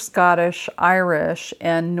English, Scottish, Irish,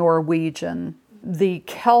 and Norwegian. The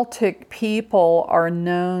Celtic people are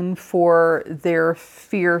known for their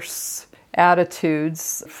fierce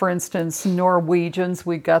attitudes. For instance, Norwegians,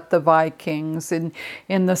 we've got the Vikings.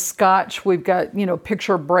 In the Scotch, we've got,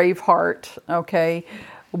 picture Braveheart, okay,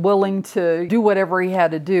 willing to do whatever he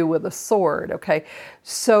had to do with a sword, okay?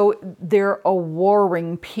 So they're a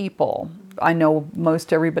warring people. I know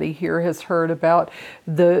most everybody here has heard about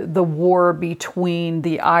the war between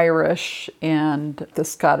the Irish and the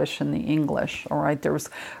Scottish and the English, all right? There was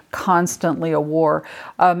constantly a war.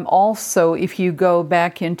 Also, if you go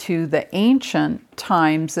back into the ancient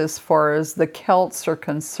times as far as the Celts are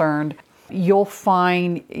concerned, you'll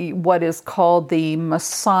find what is called the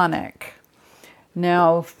Masonic.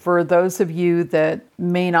 Now, for those of you that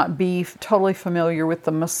may not be totally familiar with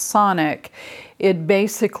the Masonic, it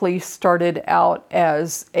basically started out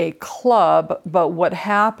as a club, but what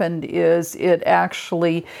happened is it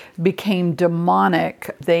actually became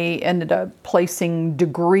demonic. They ended up placing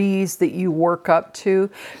degrees that you work up to.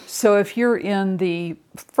 So if you're in the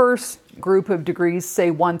first group of degrees,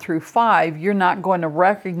 say 1 through 5, you're not going to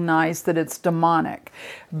recognize that it's demonic.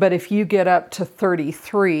 But if you get up to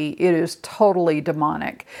 33, it is totally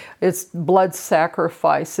demonic. It's blood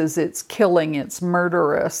sacrifices, it's killing, it's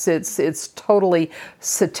murderous, it's totally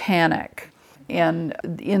satanic. And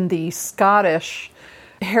in the Scottish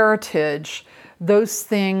heritage, those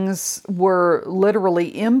things were literally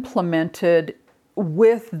implemented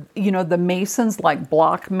with, the Masons, like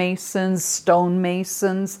block Masons, stone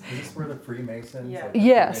Masons. Is this where the Freemasons? Yeah.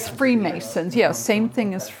 Yes, Freemasons. Yes, same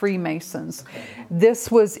thing as Freemasons.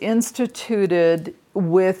 This was instituted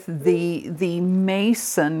with the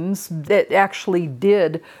Masons that actually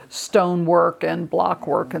did stonework and block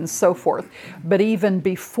work and so forth. But even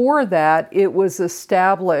before that, it was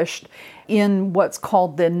established in what's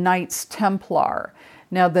called the Knights Templar.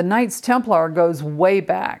 Now, the Knights Templar goes way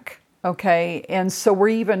back. Okay, and so we're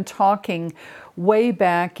even talking way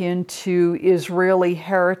back into Israeli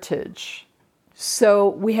heritage. So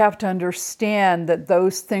we have to understand that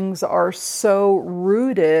those things are so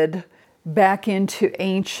rooted back into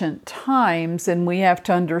ancient times, and we have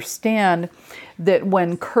to understand that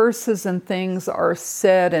when curses and things are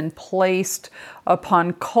said and placed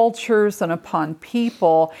upon cultures and upon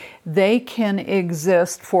people, they can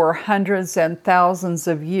exist for hundreds and thousands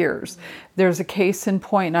of years. There's a case in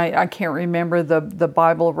point, and I can't remember the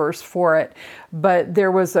Bible verse for it, but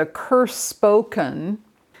there was a curse spoken,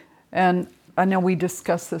 and I know we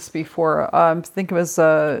discussed this before. I think it was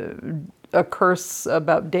a curse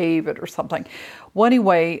about David or something. Well,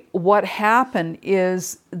 anyway, what happened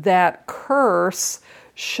is that curse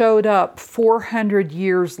showed up 400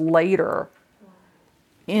 years later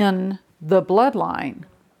in the bloodline.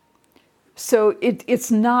 So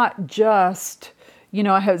it's not just,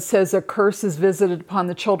 how it says a curse is visited upon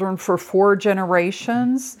the children for 4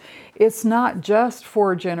 generations. It's not just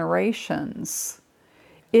 4 generations.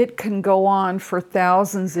 It can go on for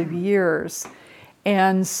thousands of years.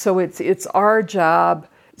 And so it's our job,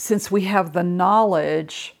 since we have the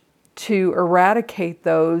knowledge to eradicate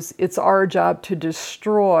those, it's our job to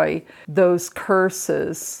destroy those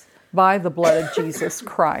curses by the blood of Jesus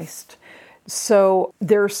Christ. So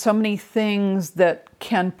there are so many things that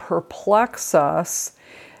can perplex us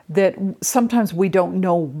that sometimes we don't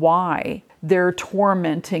know why they're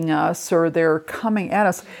tormenting us or they're coming at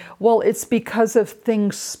us. Well, it's because of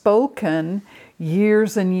things spoken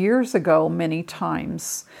years and years ago, many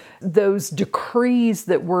times. Those decrees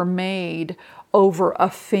that were made over a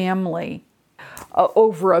family,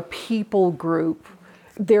 over a people group,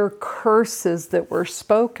 they're curses that were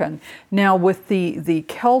spoken. Now with the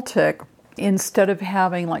Celtic, instead of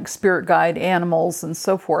having like spirit guide animals and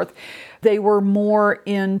so forth, they were more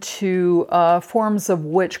into forms of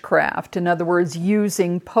witchcraft. In other words,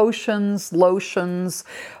 using potions, lotions,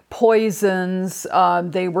 poisons.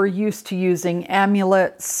 They were used to using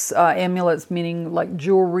amulets, amulets meaning like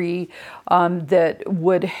jewelry that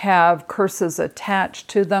would have curses attached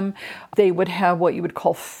to them. They would have what you would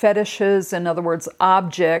call fetishes, in other words,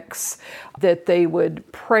 objects that they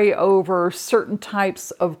would pray over, certain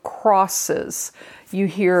types of crosses. You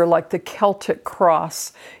hear like the Celtic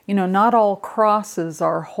cross. Not all crosses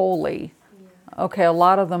are holy. Okay, a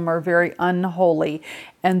lot of them are very unholy,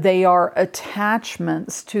 and they are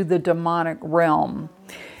attachments to the demonic realm.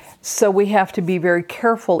 So we have to be very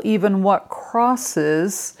careful even what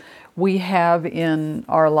crosses we have in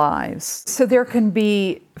our lives. So there can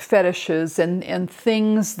be fetishes and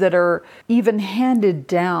things that are even handed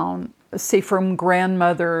down, say from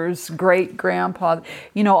grandmothers, great-grandpa.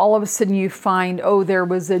 All of a sudden you find, there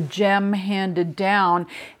was a gem handed down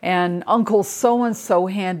and Uncle so-and-so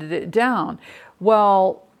handed it down.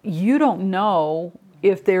 Well, you don't know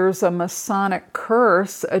if there's a Masonic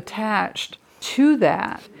curse attached to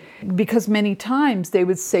that. Because many times they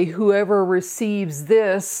would say, whoever receives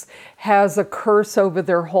this has a curse over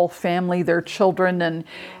their whole family, their children,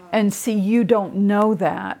 and see, you don't know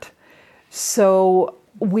that. So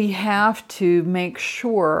we have to make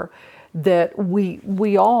sure that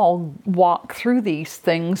we all walk through these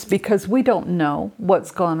things, because we don't know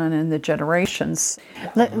what's gone on in the generations.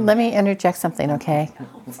 Let me interject something, okay?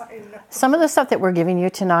 Some of the stuff that we're giving you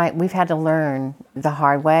tonight, we've had to learn the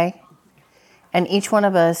hard way. And each one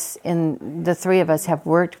of us, the three of us, have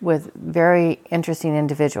worked with very interesting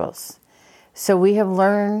individuals. So we have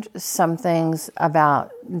learned some things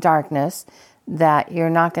about darkness that you're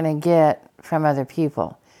not going to get from other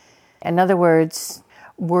people. In other words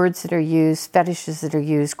that are used, fetishes that are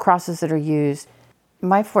used, crosses that are used.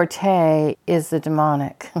 My forte is the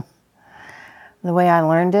demonic. The way I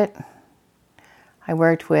learned it, I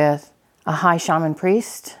worked with a high shaman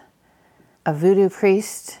priest, a voodoo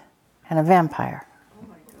priest, and a vampire.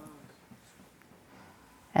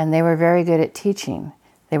 And they were very good at teaching.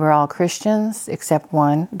 They were all Christians, except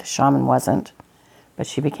one, the shaman wasn't, but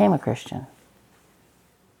she became a Christian.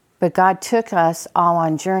 But God took us all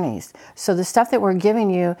on journeys. So the stuff that we're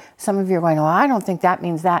giving you, some of you are going, well, I don't think that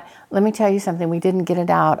means that. Let me tell you something, we didn't get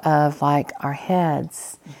it out of like our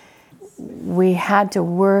heads. We had to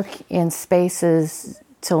work in spaces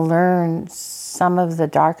to learn some of the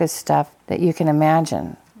darkest stuff that you can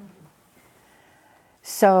imagine.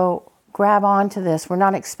 So grab onto this. We're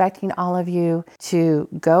not expecting all of you to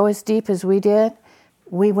go as deep as we did.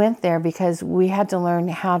 We went there because we had to learn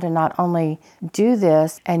how to not only do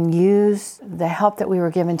this and use the help that we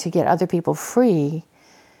were given to get other people free,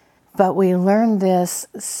 but we learned this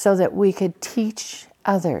so that we could teach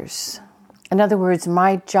others. In other words,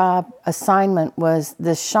 my job assignment was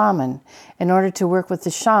the shaman. In order to work with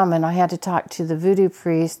the shaman, I had to talk to the voodoo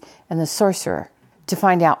priest and the sorcerer to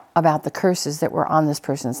find out about the curses that were on this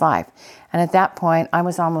person's life. And at that point, I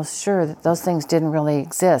was almost sure that those things didn't really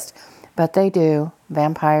exist. But they do.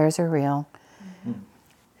 Vampires are real. Mm-hmm.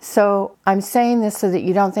 So I'm saying this so that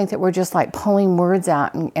you don't think that we're just like pulling words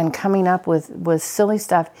out and coming up with silly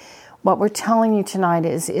stuff. What we're telling you tonight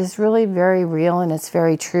is really very real, and it's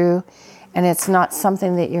very true. And it's not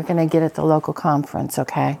something that you're going to get at the local conference,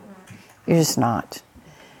 okay? You're just not.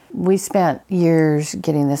 We spent years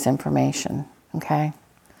getting this information, okay?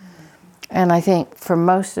 And I think for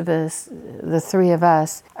most of us, the three of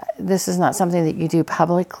us, this is not something that you do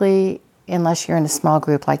publicly unless you're in a small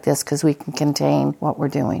group like this, because we can contain what we're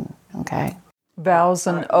doing, okay? Vows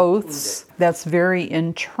and oaths, that's very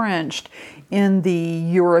entrenched in the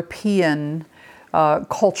European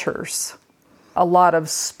cultures. A lot of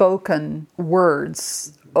spoken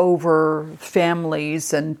words over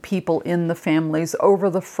families and people in the families, over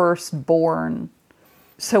the firstborn.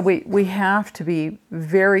 So we have to be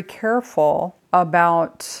very careful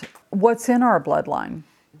about what's in our bloodline.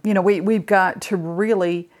 You know, we've got to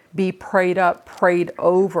really be prayed up, prayed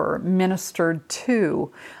over, ministered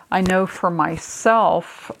to. I know for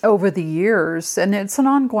myself over the years, and it's an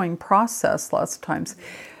ongoing process lots of times,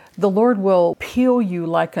 the Lord will peel you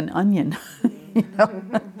like an onion. You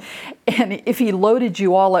know? And if He loaded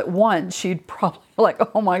you all at once, you'd probably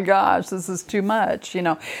like, oh my gosh, this is too much, you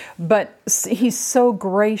know. But He's so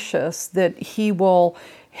gracious that He will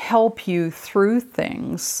help you through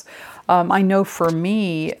things. I know for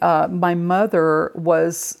me, my mother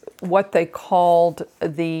was what they called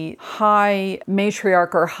the high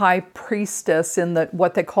matriarch or high priestess in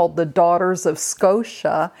what they called the Daughters of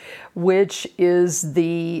Scotia, which is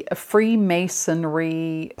the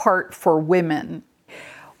Freemasonry part for women.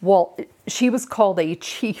 Well, she was called a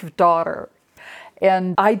chief daughter,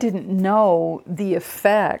 and I didn't know the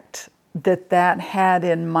effect that had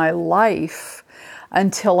in my life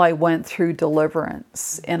until I went through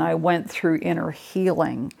deliverance and I went through inner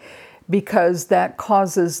healing. Because that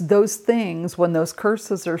causes those things, when those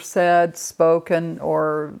curses are said, spoken,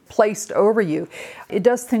 or placed over you, it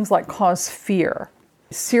does things like cause fear,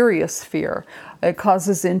 serious fear. It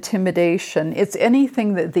causes intimidation. It's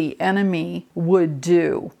anything that the enemy would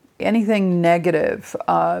do, anything negative.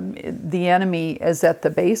 The enemy is at the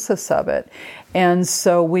basis of it. And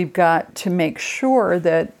so we've got to make sure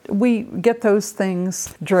that we get those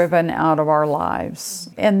things driven out of our lives.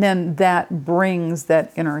 And then that brings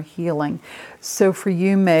that inner healing. So for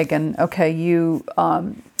you, Megan, okay,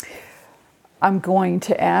 I'm going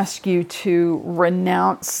to ask you to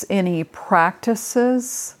renounce any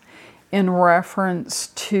practices in reference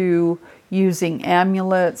to using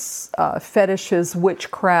amulets, fetishes,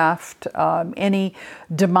 witchcraft, any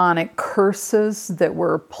demonic curses that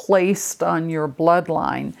were placed on your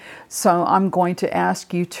bloodline. So I'm going to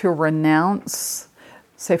ask you to renounce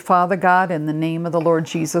Say, Father God, in the name of the Lord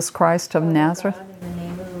Jesus Christ of Nazareth. God, in the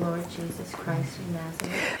name of the Lord Jesus Christ of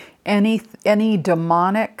Nazareth. Any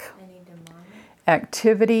demonic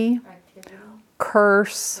activity,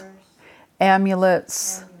 curse,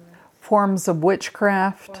 amulets, forms of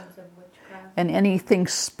witchcraft, and anything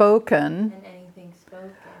spoken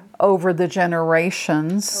over the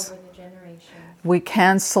generations, we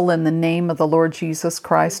cancel in the name of the Lord Jesus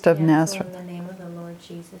Christ of Nazareth. In the name of the Lord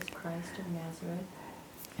Jesus Christ of Nazareth.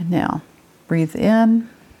 And now, breathe in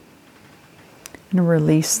and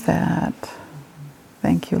release that.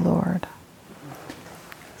 Thank you, Lord.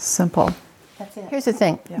 Simple. That's it. Here's the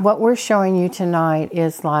thing. What we're showing you tonight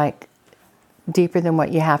is like deeper than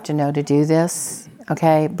what you have to know to do this,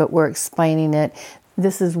 okay? But we're explaining it.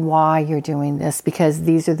 This is why you're doing this, because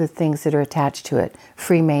these are the things that are attached to it.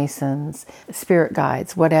 Freemasons, spirit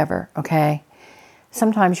guides, whatever, okay?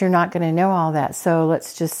 Sometimes you're not going to know all that. So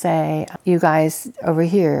let's just say you guys over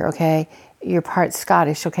here, okay, you're part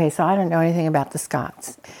Scottish, okay, so I don't know anything about the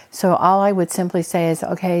Scots. So all I would simply say is,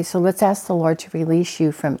 okay, so let's ask the Lord to release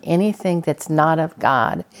you from anything that's not of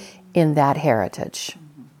God in that heritage.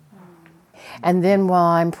 And then while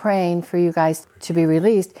I'm praying for you guys to be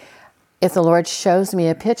released, if the Lord shows me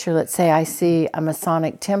a picture, let's say I see a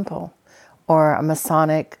Masonic temple or a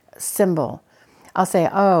Masonic symbol, I'll say,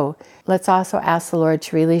 oh, let's also ask the Lord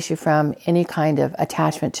to release you from any kind of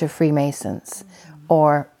attachment to Freemasons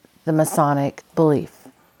or the Masonic belief.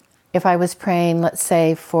 If I was praying, let's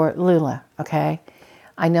say, for Lula, okay?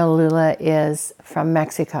 I know Lula is from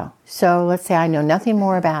Mexico. So let's say I know nothing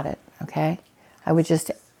more about it, okay? I would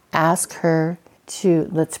just ask her to,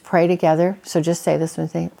 let's pray together. So just say this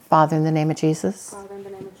with me. Father, in the name of Jesus. Father, in the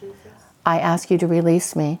name of Jesus. I ask you to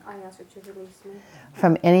release me. I ask you to release me.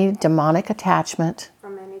 From any demonic attachment.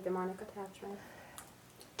 From any demonic attachment.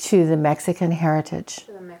 To the Mexican heritage.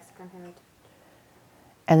 To the Mexican heritage.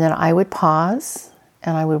 And then I would pause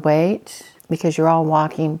and I would wait, because you're all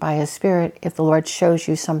walking by His Spirit, if the Lord shows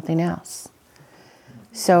you something else.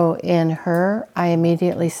 So in her, I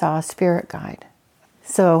immediately saw a spirit guide.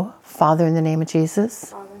 So, Father, in the name of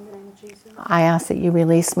Jesus, Father, in the name of Jesus, I ask that you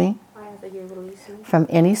release me I ask that you release me from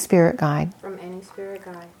any spirit guide from any spirit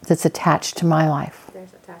guide that's attached to my life.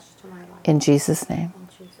 that's attached to my life. In Jesus' name. In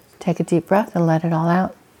Jesus' name. Take a deep breath and let it all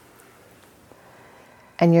out.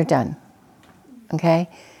 And you're done. Okay?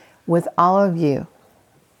 With all of you,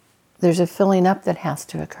 there's a filling up that has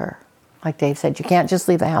to occur. Like Dave said, you can't just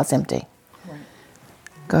leave the house empty. Right.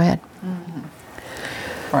 Go ahead.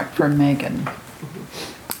 Right, for Megan.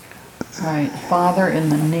 Right. Father, in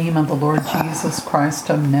the name of the Lord Jesus Christ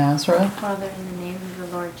of Nazareth, Father, in the name of the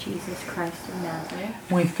Lord Jesus Christ of Nazareth,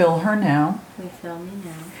 we fill her now we fill me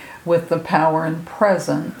now with the power and with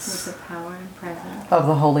presence the power and presence of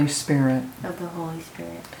the Holy Spirit. of the Holy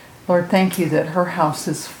Spirit. Lord, thank you that her house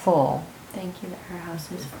is full Thank you that her house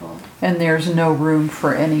is full, and there's no room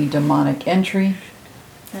for any demonic entry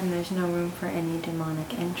and there's no room for any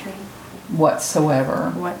demonic entry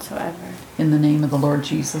whatsoever. whatsoever. In the name of the Lord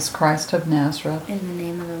Jesus Christ of Nazareth. In the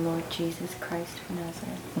name of the Lord Jesus Christ of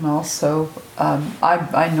Nazareth. And also,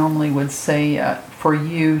 I normally would say for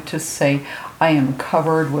you to say, I am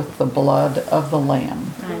covered with the blood of the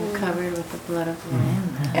Lamb. I am covered with the blood of the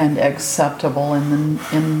Lamb And acceptable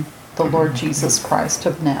in the Lord Jesus Christ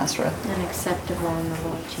of Nazareth. and acceptable in the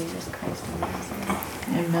Lord Jesus Christ of Nazareth.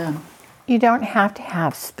 Amen. You don't have to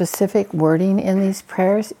have specific wording in these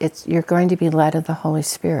prayers. You're going to be led of the Holy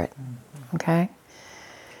Spirit. Okay?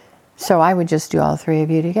 So I would just do all three of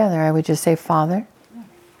you together. I would just say, Father,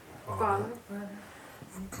 Father,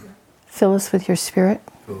 fill us with your Spirit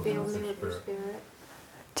fill me with your spirit.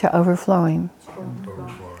 to overflowing,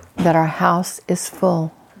 that our house is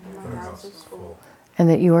full, My house is full. and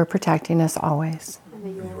that you are protecting us always. And that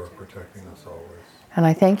you You are are protecting us always. And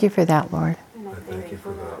I thank you for that, Lord, and I Thank you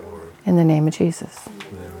for that, Lord. in the name of Jesus. In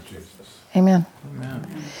the name of Jesus. Amen.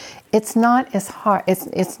 Amen. It's not as hard.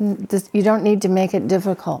 You don't need to make it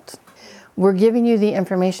difficult. We're giving you the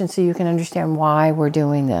information so you can understand why we're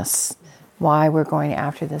doing this, why we're going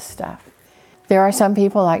after this stuff. There are some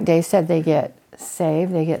people, like Dave said, they get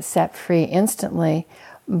saved, they get set free instantly,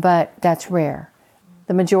 but that's rare.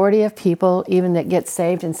 The majority of people, even that get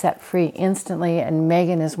saved and set free instantly, and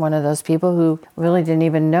Megan is one of those people who really didn't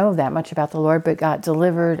even know that much about the Lord, but got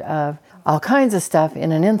delivered of all kinds of stuff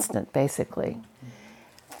in an instant, basically.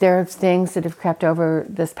 There are things that have crept over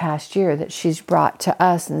this past year that she's brought to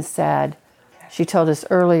us and said, she told us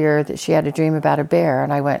earlier that she had a dream about a bear,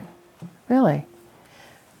 and I went, really?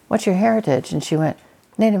 What's your heritage? And she went,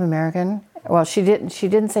 Native American. Well, she didn't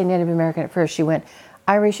say Native American at first. She went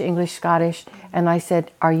Irish, English, Scottish. And I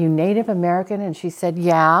said, are you Native American? And she said,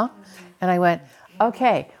 yeah. And I went,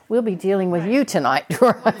 Okay, we'll be dealing with you tonight,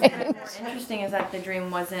 right? What's interesting is that the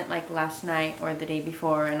dream wasn't like last night or the day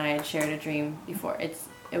before, and I had shared a dream before. It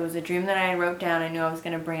was a dream that I wrote down. I knew I was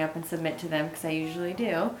going to bring up and submit to them because I usually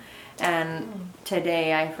do. And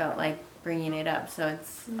today I felt like bringing it up, so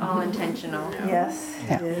it's all intentional. Yes.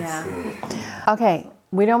 Yeah. Okay,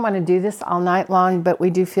 we don't want to do this all night long, but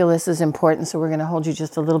we do feel this is important, so we're going to hold you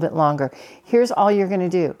just a little bit longer. Here's all you're going to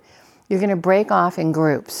do. You're going to break off in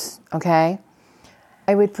groups, okay?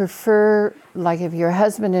 I would prefer, like if your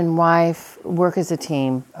husband and wife work as a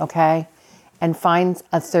team, okay? And find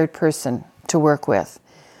a third person to work with.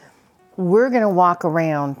 We're going to walk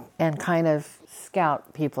around and kind of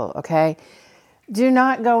scout people, okay? Do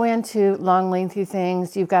not go into long, lengthy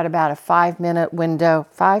things. You've got about a 5-minute window.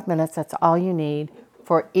 5 minutes, that's all you need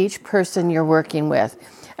for each person you're working with.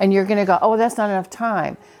 And you're going to go, oh, that's not enough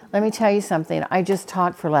time. Let me tell you something. I just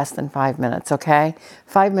talked for less than 5 minutes, okay?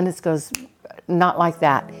 5 minutes goes not like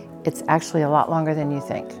that. It's actually a lot longer than you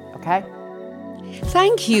think, okay?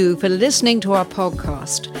 Thank you for listening to our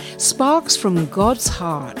podcast, Sparks from God's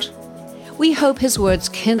Heart. We hope His words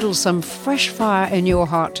kindle some fresh fire in your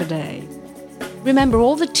heart today. Remember,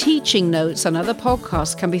 all the teaching notes and other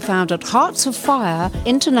podcasts can be found at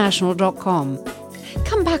heartsoffireinternational.com.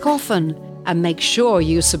 Come back often and make sure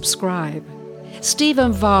you subscribe. Steve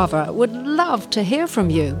and Varvah would love to hear from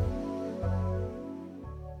you.